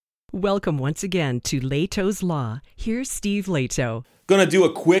Welcome once again to Leto's Law. Here's Steve Leto. Going to do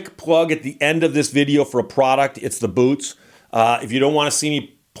a quick plug at the end of this video for a product. It's the boots. If you don't want to see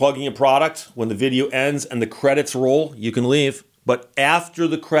me plugging a product, when the video ends and the credits roll, you can leave. But after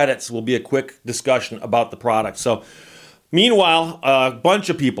the credits will be a quick discussion about the product. So meanwhile, a bunch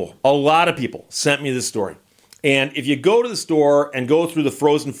of people, a lot of people sent me this story. And if you go to the store and go through the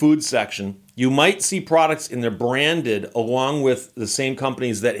frozen food section, you might see products in there branded along with the same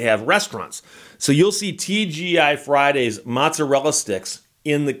companies that have restaurants. So you'll see TGI Fridays mozzarella sticks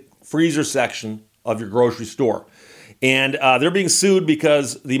in the freezer section of your grocery store. And they're being sued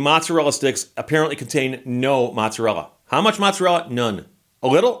because the mozzarella sticks apparently contain no mozzarella. How much mozzarella? None. A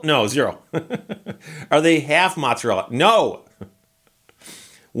little? No, zero. Are they half mozzarella? No.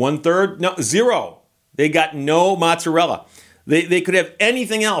 1/3? No, zero. They got no mozzarella. They could have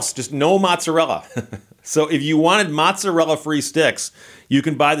anything else, just no mozzarella. So if you wanted mozzarella-free sticks, you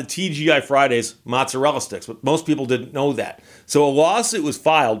can buy the TGI Fridays mozzarella sticks. But most people didn't know that. So a lawsuit was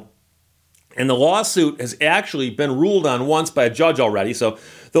filed, and the lawsuit has actually been ruled on once by a judge already. So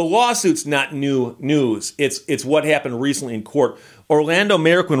the lawsuit's not new news. It's what happened recently in court. Orlando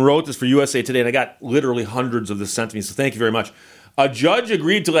Mariquin wrote this for USA Today, and I got literally hundreds of this sent to me, so thank you very much. A judge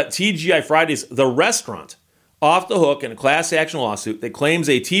agreed to let TGI Fridays, the restaurant, off the hook in a class action lawsuit that claims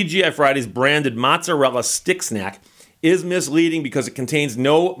a TGI Fridays branded mozzarella stick snack is misleading because it contains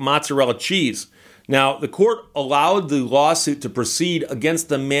no mozzarella cheese. Now, the court allowed the lawsuit to proceed against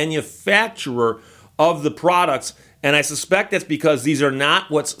the manufacturer of the products, and I suspect that's because these are not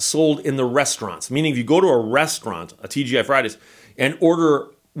what's sold in the restaurants. Meaning, if you go to a restaurant, a TGI Fridays, and order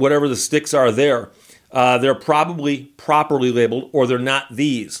whatever the sticks are there, they're probably properly labeled, or they're not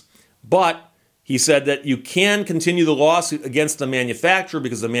these. But he said that you can continue the lawsuit against the manufacturer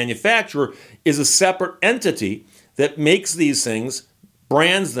because the manufacturer is a separate entity that makes these things,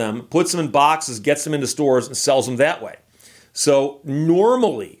 brands them, puts them in boxes, gets them into stores, and sells them that way. So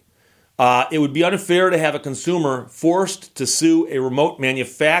normally, it would be unfair to have a consumer forced to sue a remote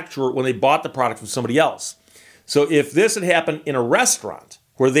manufacturer when they bought the product from somebody else. So if this had happened in a restaurant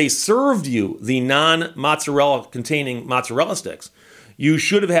where they served you the non-mozzarella containing mozzarella sticks, you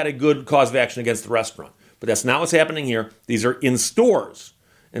should have had a good cause of action against the restaurant. But that's not what's happening here. These are in stores.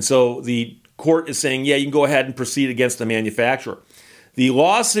 And so the court is saying, yeah, you can go ahead and proceed against the manufacturer. The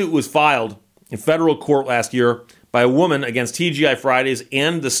lawsuit was filed in federal court last year by a woman against TGI Fridays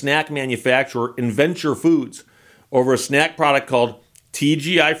and the snack manufacturer Inventure Foods over a snack product called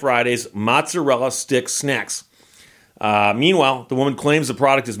TGI Fridays Mozzarella Stick Snacks. Meanwhile, the woman claims the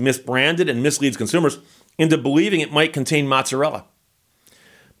product is misbranded and misleads consumers into believing it might contain mozzarella.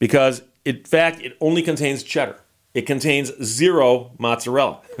 Because, in fact, it only contains cheddar. It contains zero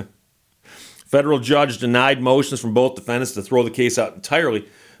mozzarella. Federal judge denied motions from both defendants to throw the case out entirely,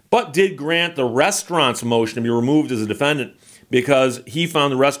 but did grant the restaurant's motion to be removed as a defendant because he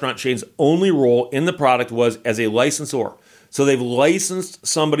found the restaurant chain's only role in the product was as a licensor. So they've licensed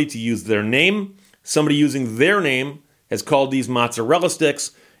somebody to use their name. Somebody using their name has called these mozzarella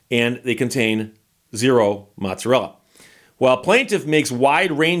sticks, and they contain zero mozzarella. While plaintiff makes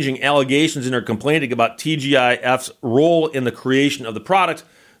wide-ranging allegations in her complaint about TGIF's role in the creation of the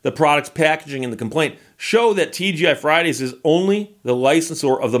product's packaging and the complaint show that TGI Fridays is only the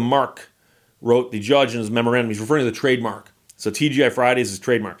licensor of the mark, wrote the judge in his memorandum. He's referring to the trademark. So TGI Fridays is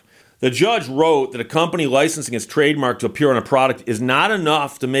trademarked. The judge wrote that a company licensing its trademark to appear on a product is not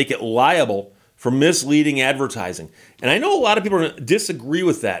enough to make it liable for misleading advertising. And I know a lot of people disagree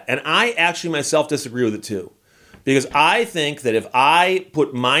with that, and I actually myself disagree with it too. Because I think that if I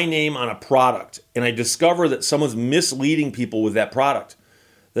put my name on a product and I discover that someone's misleading people with that product,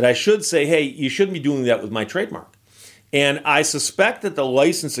 that I should say, hey, you shouldn't be doing that with my trademark. And I suspect that the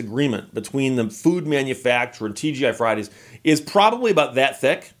license agreement between the food manufacturer and TGI Fridays is probably about that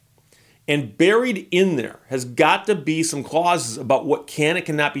thick. And buried in there has got to be some clauses about what can and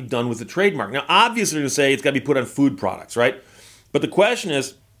cannot be done with the trademark. Now, obviously, you're going to say it's got to be put on food products, right? But the question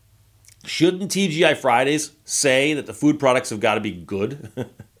is, shouldn't TGI Fridays say that the food products have got to be good,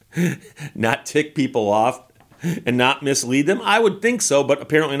 not tick people off, and not mislead them? I would think so, but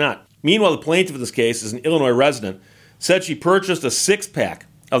apparently not. Meanwhile, the plaintiff in this case is an Illinois resident, said she purchased a 6-pack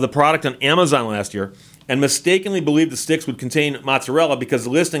of the product on Amazon last year and mistakenly believed the sticks would contain mozzarella because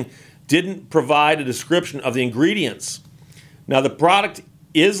the listing didn't provide a description of the ingredients. Now, the product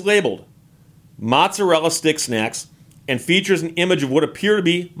is labeled mozzarella stick snacks and features an image of what appear to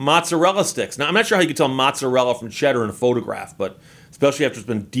be mozzarella sticks. Now, I'm not sure how you can tell mozzarella from cheddar in a photograph, but especially after it's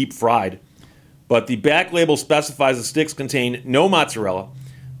been deep fried. But the back label specifies the sticks contain no mozzarella,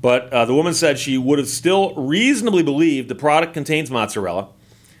 but the woman said she would have still reasonably believed the product contains mozzarella.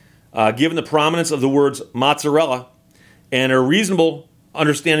 given the prominence of the words mozzarella and a reasonable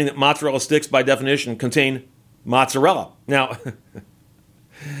understanding that mozzarella sticks by definition contain mozzarella. Now,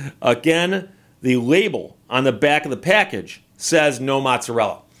 again, the label on the back of the package says no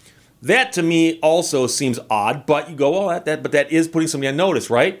mozzarella. That to me also seems odd, but you go, oh, but that is putting somebody on notice,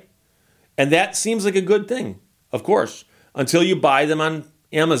 right? And that seems like a good thing, of course, until you buy them on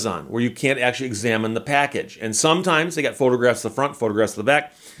Amazon, where you can't actually examine the package. And sometimes they got photographs of the front, photographs of the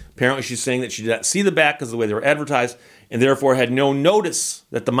back. Apparently she's saying that she did not see the back because of the way they were advertised, and therefore had no notice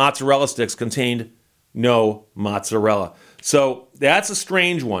that the mozzarella sticks contained no mozzarella. So that's a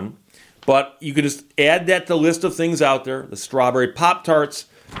strange one, but you can just add that to the list of things out there, the strawberry Pop-Tarts,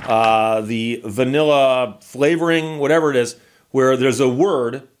 the vanilla flavoring, whatever it is, where there's a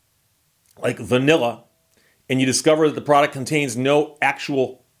word like vanilla, and you discover that the product contains no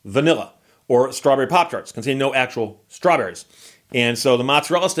actual vanilla, or strawberry Pop-Tarts contain no actual strawberries. And so the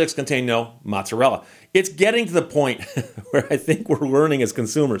mozzarella sticks contain no mozzarella. It's getting to the point where I think we're learning as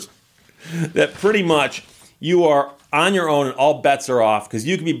consumers that pretty much you are on your own and all bets are off, because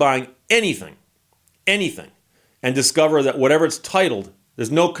you can be buying anything, and discover that whatever it's titled,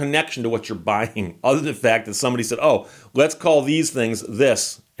 there's no connection to what you're buying other than the fact that somebody said, oh, let's call these things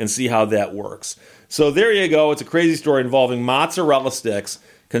this and see how that works. So there you go. It's a crazy story involving mozzarella sticks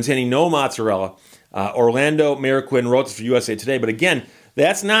containing no mozzarella. Orlando Mayor Quinn wrote this for USA Today. But again,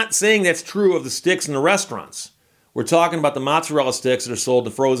 that's not saying that's true of the sticks in the restaurants. We're talking about the mozzarella sticks that are sold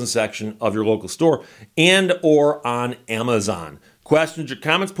in the frozen section of your local store and or on Amazon. Questions or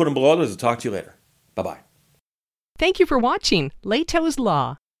comments, put them below. I'll talk to you later. Bye-bye. Thank you for watching Leto's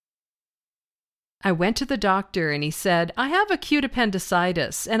Law. I went to the doctor and he said, I have acute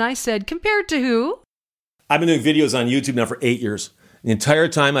appendicitis. And I said, compared to who? I've been doing videos on YouTube now for 8 years. The entire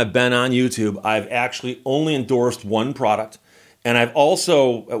time I've been on YouTube, I've actually only endorsed one product. And I've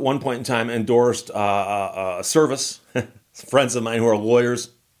also, at one point in time, endorsed a service. Friends of mine who are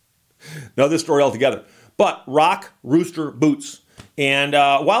lawyers. Another story altogether. But Rock Rooster Boots. And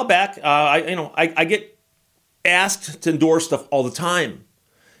a while back, I get asked to endorse stuff all the time.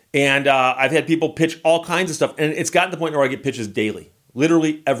 And I've had people pitch all kinds of stuff. And it's gotten to the point where I get pitches daily.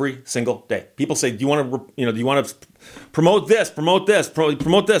 Literally every single day. People say, do you want to promote this, promote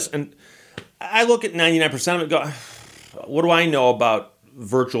this? And I look at 99% of it and go, what do I know about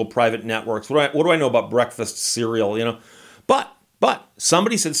virtual private networks? What do I know about breakfast cereal, But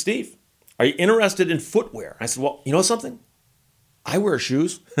somebody said, Steve, are you interested in footwear? I said, well, you know something? I wear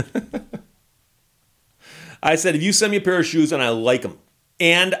shoes. I said, if you send me a pair of shoes and I like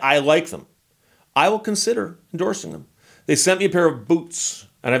them, I will consider endorsing them. They sent me a pair of boots,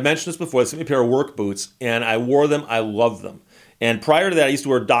 and I've mentioned this before. They sent me a pair of work boots, and I wore them. I loved them. And prior to that, I used to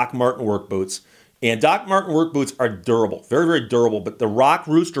wear Doc Marten work boots. And Doc Marten work boots are durable, very, very durable. But the Rock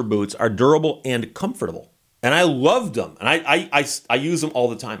Rooster boots are durable and comfortable. And I loved them. And I use them all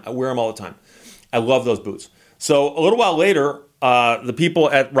the time. I wear them all the time. I love those boots. So a little while later, the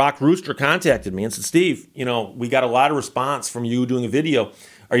people at Rock Rooster contacted me and said, Steve, we got a lot of response from you doing a video.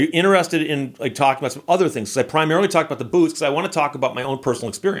 Are you interested in talking about some other things? Because I primarily talked about the boots because I want to talk about my own personal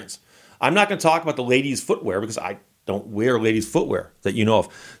experience. I'm not going to talk about the ladies' footwear because I don't wear ladies' footwear that you know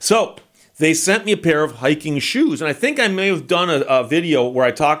of. So they sent me a pair of hiking shoes. And I think I may have done a video where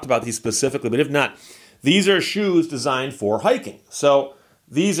I talked about these specifically. But if not, these are shoes designed for hiking. So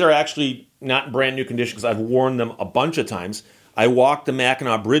these are actually not in brand new condition because I've worn them a bunch of times. I walked the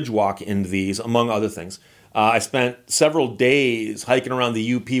Mackinac Bridge Walk in these, among other things. I spent several days hiking around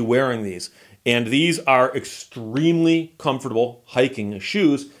the UP wearing these. And these are extremely comfortable hiking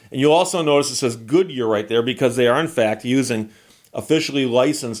shoes. And you'll also notice it says Goodyear right there because they are, in fact, using officially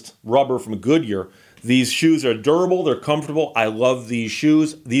licensed rubber from Goodyear. These shoes are durable. They're comfortable. I love these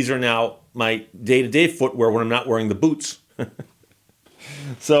shoes. These are now my day-to-day footwear when I'm not wearing the boots.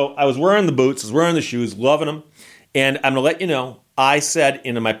 So I was wearing the boots. I was wearing the shoes, loving them. And I'm going to let you know, I said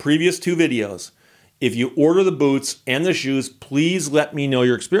in my previous 2 videos, if you order the boots and the shoes, please let me know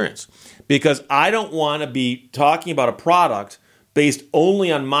your experience. Because I don't want to be talking about a product based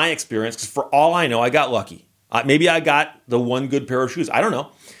only on my experience, because for all I know, I got lucky. Maybe I got the one good pair of shoes. I don't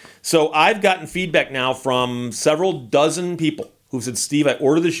know. So I've gotten feedback now from several dozen people who said, Steve, I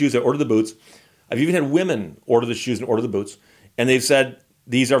ordered the shoes, I ordered the boots. I've even had women order the shoes and order the boots. And they've said,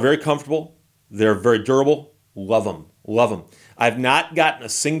 these are very comfortable. They're very durable. Love them. Love them. I've not gotten a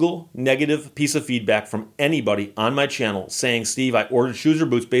single negative piece of feedback from anybody on my channel saying, Steve, I ordered shoes or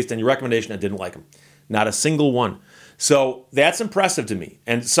boots based on your recommendation. I didn't like them. Not a single one. So that's impressive to me.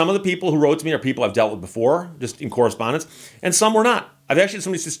 And some of the people who wrote to me are people I've dealt with before, just in correspondence, and some were not. I've actually had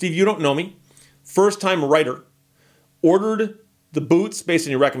somebody say, Steve, you don't know me. First-time writer, ordered the boots based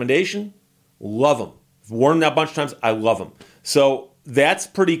on your recommendation. Love them. I've worn them a bunch of times. I love them. So that's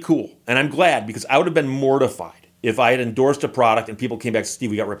pretty cool. And I'm glad, because I would have been mortified if I had endorsed a product and people came back and said,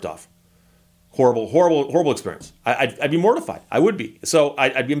 Steve, we got ripped off. Horrible, horrible, horrible experience. I'd be mortified. I would be. So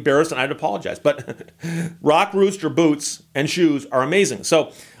I'd be embarrassed and I'd apologize. But Rock Rooster boots and shoes are amazing.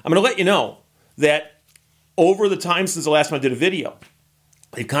 So I'm going to let you know that over the time since the last time I did a video,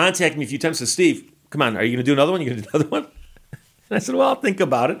 they contacted me a few times and said, Steve, come on, are you going to do another one? You going to do another one? And I said, well, I'll think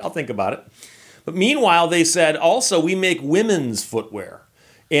about it. But meanwhile, they said, also, we make women's footwear.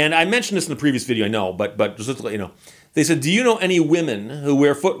 And I mentioned this in the previous video, I know, but just to let you know. They said, do you know any women who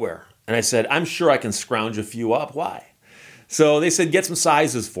wear footwear? And I said, I'm sure I can scrounge a few up. Why? So they said, get some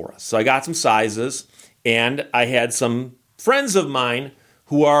sizes for us. So I got some sizes, and I had some friends of mine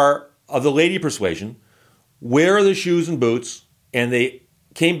who are of the lady persuasion, wear the shoes and boots, and they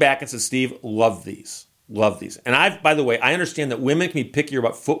came back and said, Steve, love these. And by the way, I understand that women can be pickier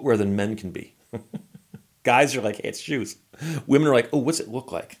about footwear than men can be. Guys are like, hey, it's shoes. Women are like, oh, what's it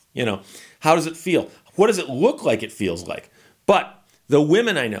look like? How does it feel? What does it look like it feels like? But the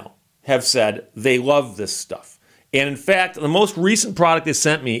women I know have said they love this stuff. And in fact, the most recent product they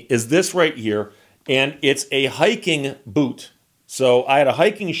sent me is this right here, and it's a hiking boot. So I had a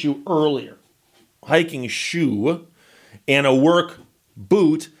hiking shoe earlier. Hiking shoe and a work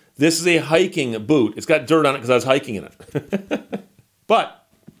boot. This is a hiking boot. It's got dirt on it because I was hiking in it. But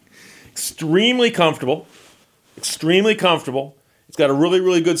extremely comfortable. It's got a really,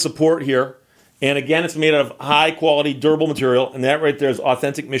 really good support here. And again, it's made out of high-quality, durable material. And that right there is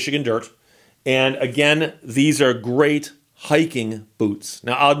authentic Michigan dirt. And again, these are great hiking boots.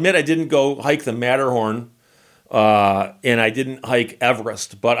 Now, I'll admit I didn't go hike the Matterhorn, and I didn't hike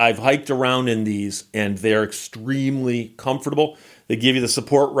Everest. But I've hiked around in these, and they're extremely comfortable. They give you the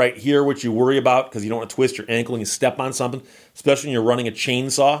support right here, which you worry about because you don't want to twist your ankle and you step on something, especially when you're running a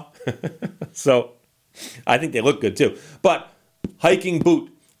chainsaw. So I think they look good too. But hiking boot.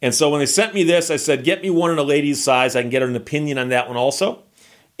 And so when they sent me this, I said, get me one in a lady's size. I can get an opinion on that one also.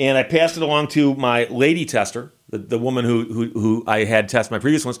 And I passed it along to my lady tester, the woman who I had test my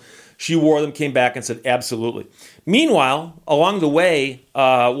previous ones. She wore them, came back and said, absolutely. Meanwhile, along the way,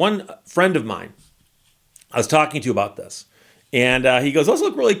 one friend of mine, I was talking to about this. And he goes, those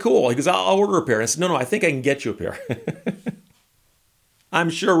look really cool. He goes, I'll order a pair. And I said, no, I think I can get you a pair.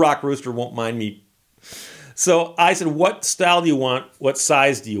 I'm sure Rock Rooster won't mind me. So I said, what style do you want? What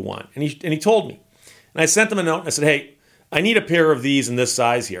size do you want? And he told me. And I sent him a note and I said, hey, I need a pair of these in this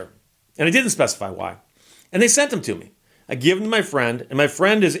size here. And I didn't specify why. And they sent them to me. I give them to my friend. And my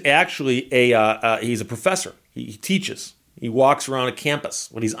friend is actually he's a professor. He teaches. He walks around a campus,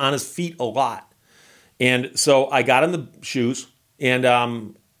 but he's on his feet a lot. And so I got him the shoes, and a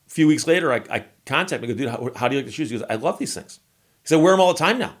few weeks later, I contacted him. I go, dude, how do you like the shoes? He goes, I love these things. He said, I wear them all the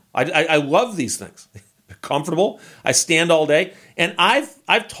time now. I love these things. They're comfortable. I stand all day. And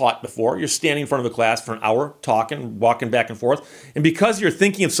I've taught before. You're standing in front of a class for an hour, talking, walking back and forth. And because you're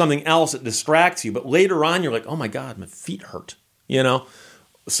thinking of something else, it distracts you. But later on, you're like, oh, my God, my feet hurt,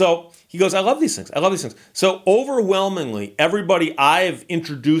 So he goes, I love these things. So overwhelmingly, everybody I've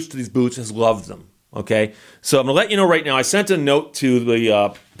introduced to these boots has loved them. Okay, so I'm going to let you know right now, I sent a note to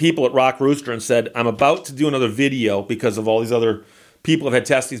the people at Rock Rooster and said, I'm about to do another video because of all these other people have had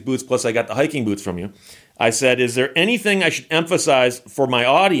test these boots, plus I got the hiking boots from you. I said, is there anything I should emphasize for my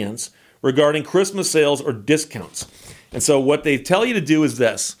audience regarding Christmas sales or discounts? And so what they tell you to do is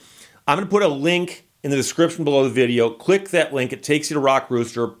this. I'm going to put a link in the description below the video. Click that link. It takes you to Rock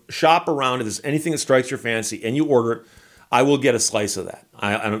Rooster. Shop around. If there's anything that strikes your fancy and you order it, I will get a slice of that.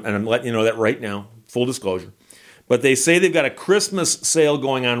 And I'm letting you know that right now. Full disclosure. But they say they've got a Christmas sale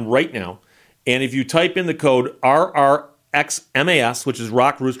going on right now. And if you type in the code RRXMAS, which is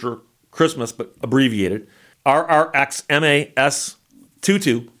Rock Rooster Christmas, but abbreviated,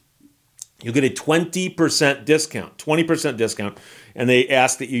 RRXMAS22, you'll get a 20% discount. 20% discount. And they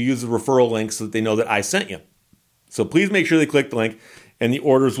ask that you use the referral link so that they know that I sent you. So please make sure they click the link and the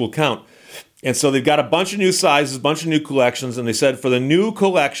orders will count. And so they've got a bunch of new sizes, a bunch of new collections, and they said for the new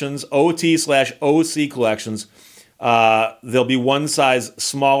collections, OT/OC collections, there'll be one size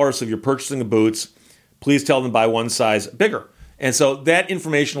smaller. So if you're purchasing the boots, please tell them to buy one size bigger. And so that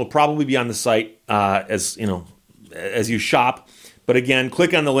information will probably be on the site as you shop. But again,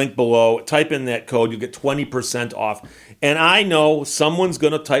 click on the link below, type in that code, you'll get 20% off. And I know someone's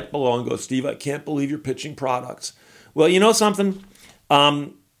going to type below and go, Steve, I can't believe you're pitching products. Well, you know something?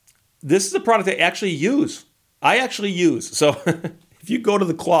 This is a product I actually use. So if you go to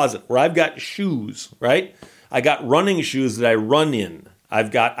the closet where I've got shoes, right? I got running shoes that I run in. I've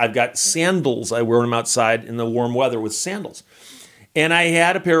got sandals. I wear them outside in the warm weather with sandals. And I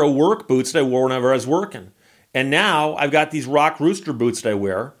had a pair of work boots that I wore whenever I was working. And now I've got these Rock Rooster boots that I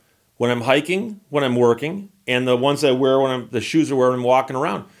wear when I'm hiking, when I'm working, and the ones I wear the shoes I wear when I'm walking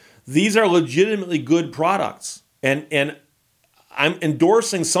around. These are legitimately good products. And I'm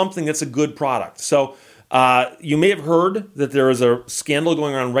endorsing something that's a good product. So you may have heard that there is a scandal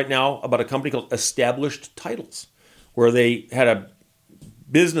going on right now about a company called Established Titles, where they had a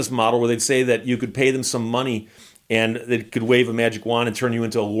business model where they'd say that you could pay them some money and they could wave a magic wand and turn you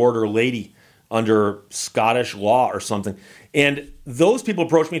into a lord or lady under Scottish law or something. And those people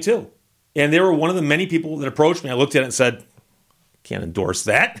approached me too. And they were one of the many people that approached me. I looked at it and said, can't endorse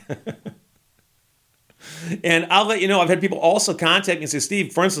that. And I'll let you know, I've had people also contact me and say,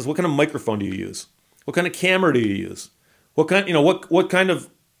 Steve, for instance, what kind of microphone do you use? What kind of camera do you use? What kind of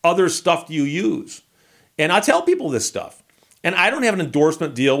other stuff do you use? And I tell people this stuff. And I don't have an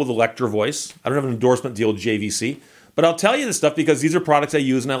endorsement deal with Electro Voice. I don't have an endorsement deal with JVC. But I'll tell you this stuff because these are products I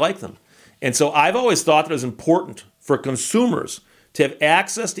use and I like them. And so I've always thought that it was important for consumers to have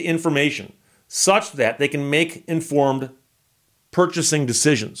access to information such that they can make informed purchasing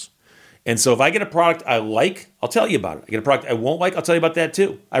decisions. And so if I get a product I like, I'll tell you about it. I get a product I won't like, I'll tell you about that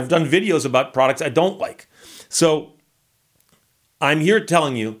too. I've done videos about products I don't like. So I'm here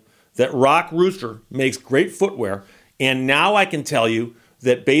telling you that Rock Rooster makes great footwear. And now I can tell you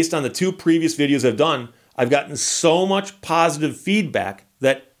that based on the 2 previous videos I've done, I've gotten so much positive feedback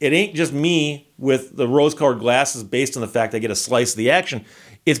that it ain't just me with the rose-colored glasses based on the fact I get a slice of the action.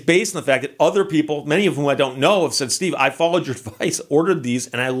 It's based on the fact that other people, many of whom I don't know, have said, Steve, I followed your advice, ordered these,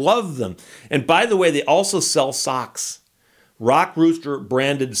 and I love them. And by the way, they also sell socks. Rock Rooster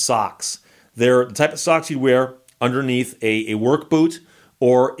branded socks. They're the type of socks you wear underneath a work boot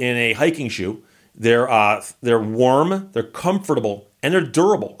or in a hiking shoe. They're warm, they're comfortable, and they're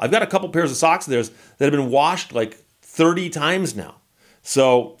durable. I've got a couple pairs of socks of theirs that have been washed like 30 times now.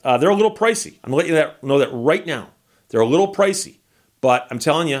 So they're a little pricey. I'm going to let you know that right now. They're a little pricey. But I'm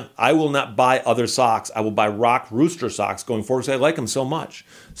telling you, I will not buy other socks. I will buy Rock Rooster socks going forward because I like them so much.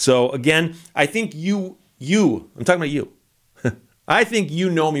 So again, I think I'm talking about you. I think you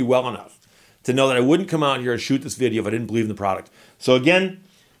know me well enough to know that I wouldn't come out here and shoot this video if I didn't believe in the product. So again,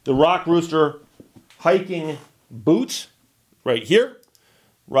 the Rock Rooster hiking boots right here.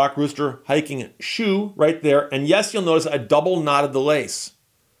 Rock Rooster hiking shoe right there. And yes, you'll notice I double knotted the lace,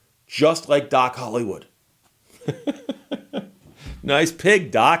 just like Doc Hollywood. Nice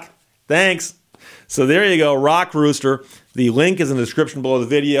pig, Doc. Thanks. So there you go, Rock Rooster. The link is in the description below the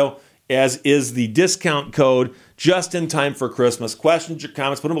video, as is the discount code, just in time for Christmas. Questions or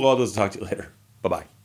comments, put them below. I'll talk to you later. Bye-bye.